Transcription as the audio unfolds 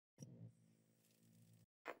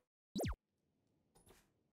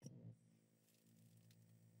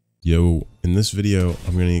Yo, in this video,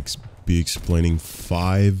 I'm going to be explaining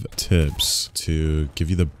 5 tips to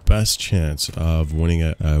give you the best chance of winning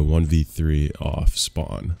a 1v3 off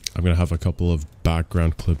spawn. I'm going to have a couple of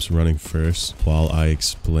background clips running first while I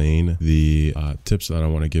explain the tips that I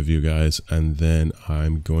want to give you guys, and then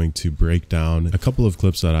I'm going to break down a couple of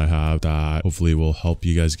clips that I have that hopefully will help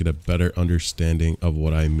you guys get a better understanding of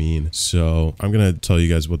what I mean. So I'm going to tell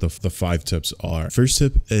you guys what the 5 tips are. First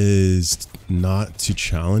tip is not to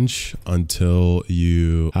challenge until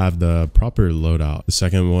you have the proper loadout. The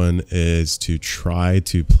second one is to try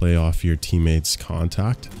to play off your teammates'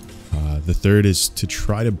 contact. The third is to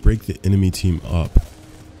try to break the enemy team up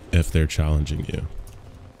if they're challenging you.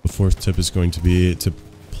 The fourth tip is going to be to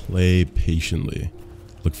play patiently.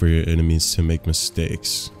 Look for your enemies to make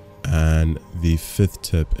mistakes. And the fifth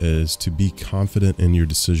tip is to be confident in your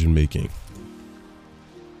decision making.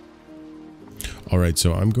 Alright,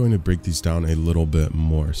 so I'm going to break these down a little bit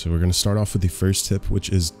more. So we're going to start off with the first tip, which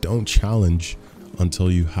is don't challenge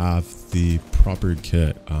until you have the proper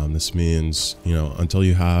kit. This means, until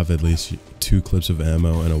you have at least 2 clips of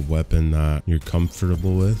ammo and a weapon that you're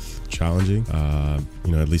comfortable with challenging,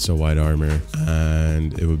 at least a white armor.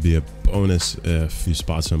 And it would be a bonus if you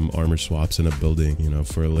spot some armor swaps in a building,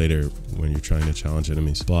 for later when you're trying to challenge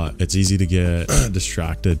enemies. But it's easy to get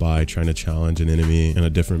distracted by trying to challenge an enemy in a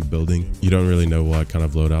different building. You don't really know what kind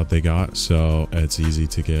of loadout they got, so it's easy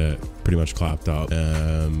to get pretty much clapped up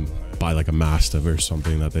by like a mastiff or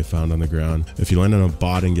something that they found on the ground. If you land on a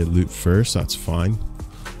bot and get loot first, that's fine,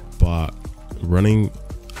 but running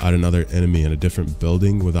at another enemy in a different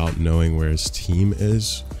building without knowing where his team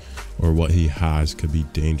is or what he has could be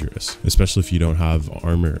dangerous, especially if you don't have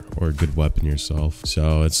armor or a good weapon yourself.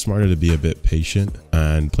 So it's smarter to be a bit patient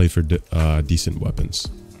and play for decent weapons.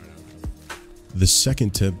 The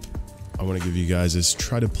second tip I want to give you guys is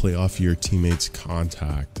try to play off your teammates'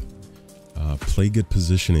 contact. Play good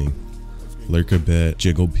positioning. Lurk a bit,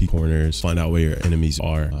 jiggle peek corners, find out where your enemies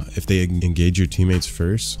are. If they engage your teammates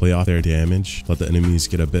first, play off their damage, let the enemies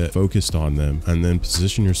get a bit focused on them, and then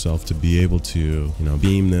position yourself to be able to,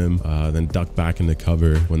 beam them, then duck back into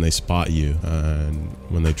cover when they spot you and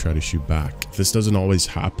when they try to shoot back. This doesn't always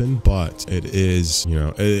happen, but it is,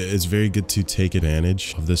 it's very good to take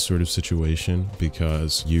advantage of this sort of situation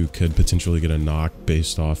because you could potentially get a knock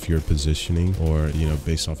based off your positioning or,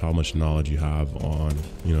 based off how much knowledge you have on,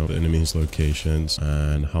 the enemy's locations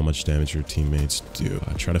and how much damage your teammates do.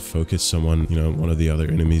 Try to focus someone, one of the other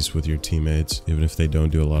enemies with your teammates, even if they don't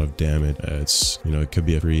do a lot of damage. It's, it could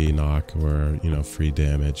be a free knock or, free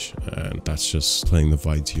damage, and that's just playing the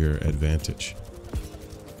fight to your advantage.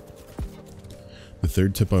 The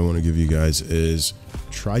third tip I want to give you guys is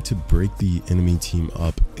try to break the enemy team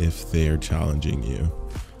up if they are challenging you.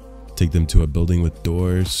 Take them to a building with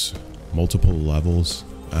doors, multiple levels,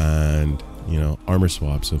 and armor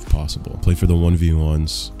swaps if possible. Play for the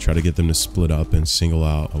 1v1s, try to get them to split up and single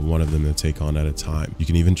out one of them to take on at a time. You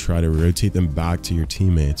can even try to rotate them back to your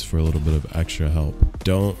teammates for a little bit of extra help.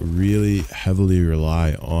 Don't really heavily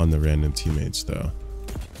rely on the random teammates though.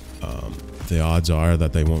 The odds are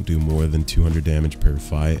that they won't do more than 200 damage per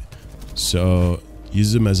fight, so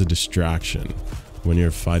use them as a distraction when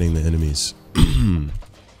you're fighting the enemies.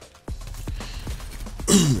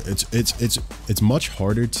 It's much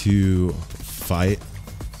harder to fight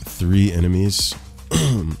 3 enemies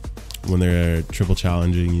when they're triple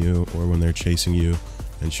challenging you or when they're chasing you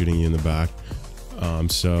and shooting you in the back.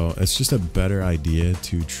 So it's just a better idea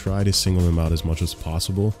to try to single them out as much as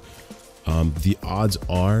possible. The odds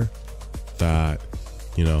are that,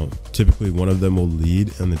 typically one of them will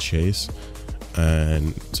lead in the chase,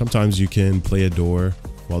 and sometimes you can play a door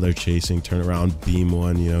while they're chasing, turn around, beam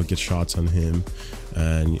one, get shots on him,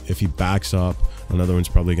 and if he backs up, another one's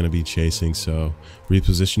probably going to be chasing. So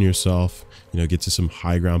reposition yourself, get to some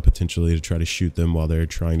high ground potentially to try to shoot them while they're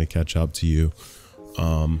trying to catch up to you,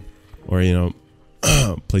 or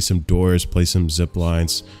play some doors, play some zip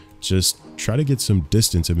lines. Just try to get some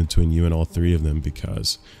distance in between you and all 3 of them,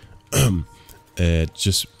 because it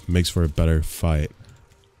just makes for a better fight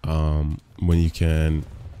when you can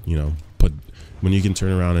when you can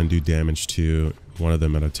turn around and do damage to one of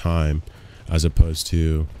them at a time, as opposed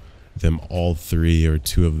to them all 3 or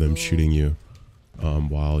 2 of them shooting you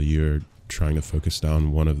while you're trying to focus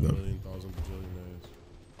down one of them.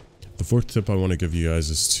 The fourth tip I want to give you guys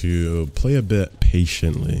is to play a bit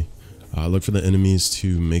patiently. Look for the enemies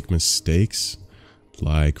to make mistakes,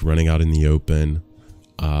 like running out in the open,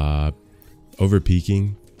 over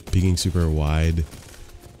peeking super wide,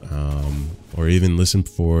 or even listen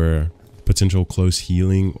for potential close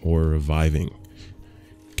healing or reviving.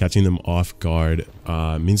 Catching them off guard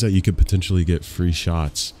means that you could potentially get free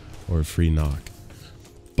shots or a free knock.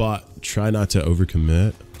 But try not to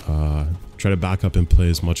overcommit. Try to back up and play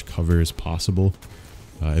as much cover as possible.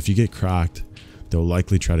 If you get cracked, they'll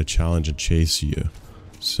likely try to challenge and chase you.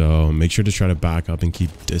 So make sure to try to back up and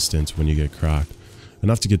keep distance when you get cracked.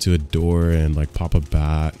 Enough to get to a door and like pop a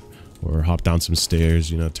bat, or hop down some stairs,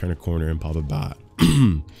 you know, turn a corner and pop a bat.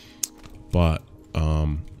 But,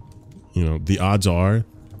 you know, the odds are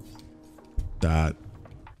that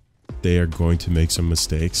they are going to make some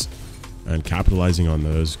mistakes, and capitalizing on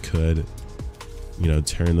those could, you know,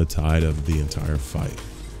 turn the tide of the entire fight.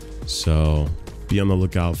 So be on the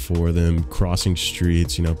lookout for them crossing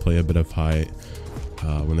streets, you know, play a bit of height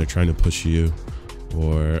when they're trying to push you,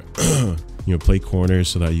 or you know, play corners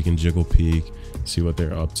so that you can jiggle peek, see what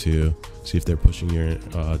they're up to, see if they're pushing your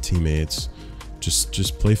teammates.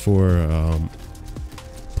 Just play for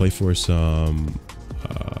some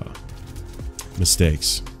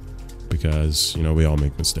mistakes, because you know we all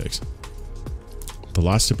make mistakes. The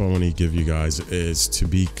last tip I want to give you guys is to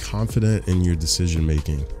be confident in your decision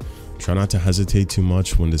making. Try not to hesitate too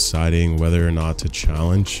much when deciding whether or not to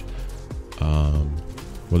challenge,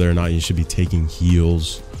 whether or not you should be taking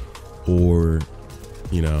heals, or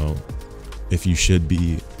you know, if you should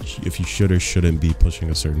or shouldn't be pushing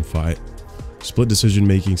a certain fight. Split decision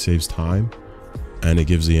making saves time, and it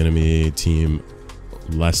gives the enemy team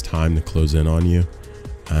less time to close in on you,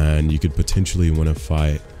 and you could potentially win a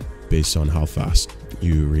fight based on how fast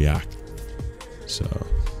you react. So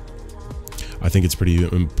I think it's pretty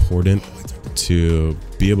important to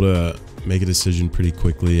be able to make a decision pretty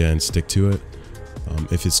quickly and stick to it.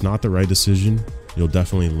 If it's not the right decision, you'll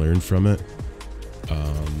definitely learn from it,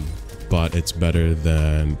 but it's better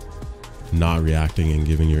than not reacting and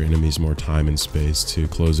giving your enemies more time and space to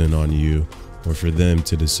close in on you, or for them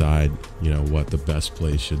to decide, you know, what the best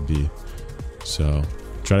play should be. So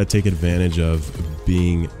try to take advantage of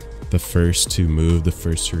being the first to move, the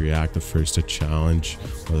first to react, the first to challenge,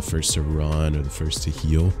 or the first to run, or the first to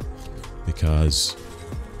heal, because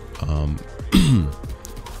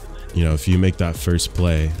you know, if you make that first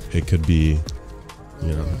play, it could be,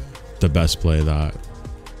 you know, the best play that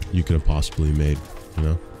you could have possibly made. You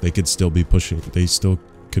know, they could still be pushing, they still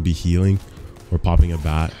could be healing or popping a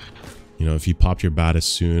bat. You know, if you popped your bat as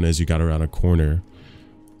soon as you got around a corner,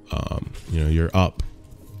 you know, you're up,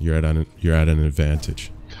 you're at an advantage,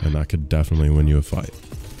 and that could definitely win you a fight.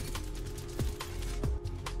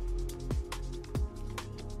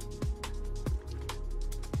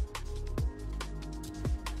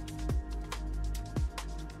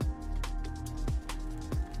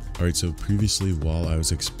 All right, so previously, while I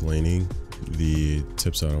was explaining the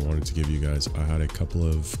tips that I wanted to give you guys, I had a couple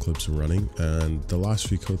of clips running, and the last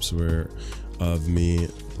few clips were of me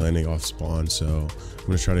landing off spawn. So I'm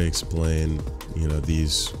going to try to explain, you know,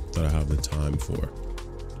 these that I have the time for.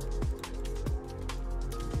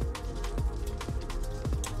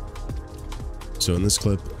 So in this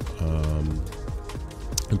clip,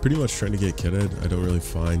 I'm pretty much trying to get kitted. I don't really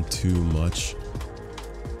find too much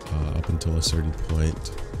up until a certain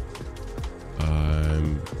point.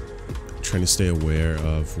 I'm trying to stay aware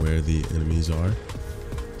of where the enemies are.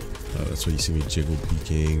 That's why you see me jiggle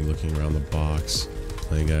peeking, looking around the box,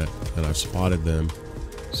 playing it, and I've spotted them.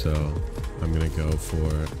 So I'm gonna go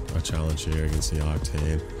for a challenge here against the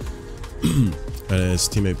Octane. And his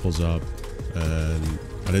teammate pulls up, and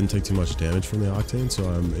I didn't take too much damage from the Octane, so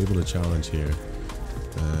I'm able to challenge here.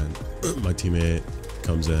 And my teammate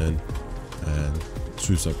comes in and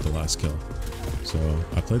swoops up the last kill. So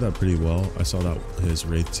I played that pretty well. I saw that his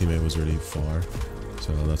Wraith teammate was already far,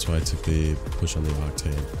 so that's why I took the push on the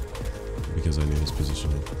Octane, because I knew his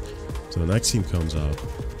positioning. So the next team comes up,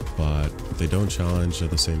 but they don't challenge at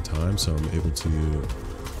the same time, so I'm able to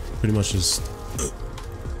pretty much just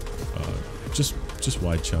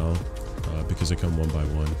wide challenge because they come one by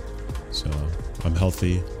one. So I'm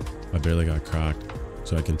healthy, I barely got cracked,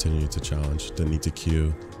 so I continued to challenge. Didn't need to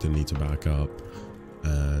queue, didn't need to back up,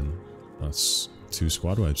 and that's 2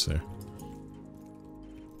 squad wipes there.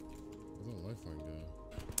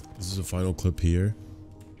 This is a final clip here.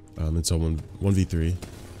 It's a 1v3.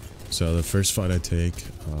 So the first fight I take,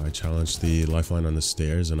 I challenge the lifeline on the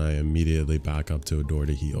stairs, and I immediately back up to a door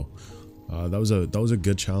to heal. That was a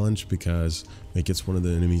good challenge because it gets one of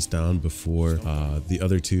the enemies down before the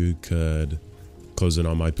other 2 could close in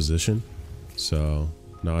on my position. So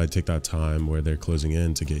now I take that time where they're closing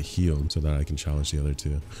in to get healed so that I can challenge the other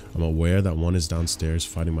 2. I'm aware that one is downstairs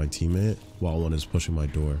fighting my teammate while one is pushing my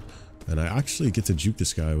door. And I actually get to juke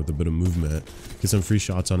this guy with a bit of movement, get some free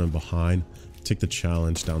shots on him behind, take the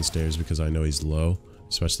challenge downstairs because I know he's low,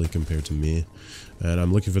 especially compared to me. And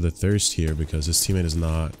I'm looking for the thirst here because his teammate is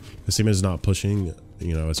not pushing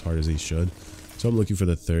you know, as hard as he should. So I'm looking for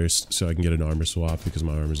the thirst so I can get an armor swap because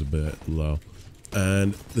my armor's a bit low.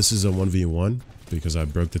 And this is a 1v1 because I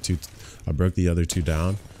broke the other two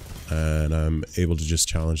down, and I'm able to just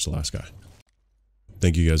challenge the last guy.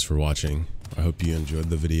 Thank you guys for watching. I hope you enjoyed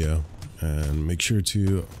the video, and make sure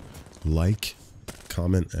to like,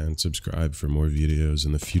 comment, and subscribe for more videos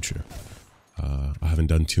in the future. I haven't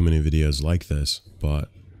done too many videos like this, but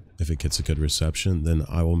if it gets a good reception, then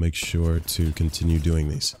I will make sure to continue doing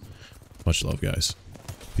these. Much love, guys.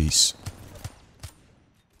 Peace.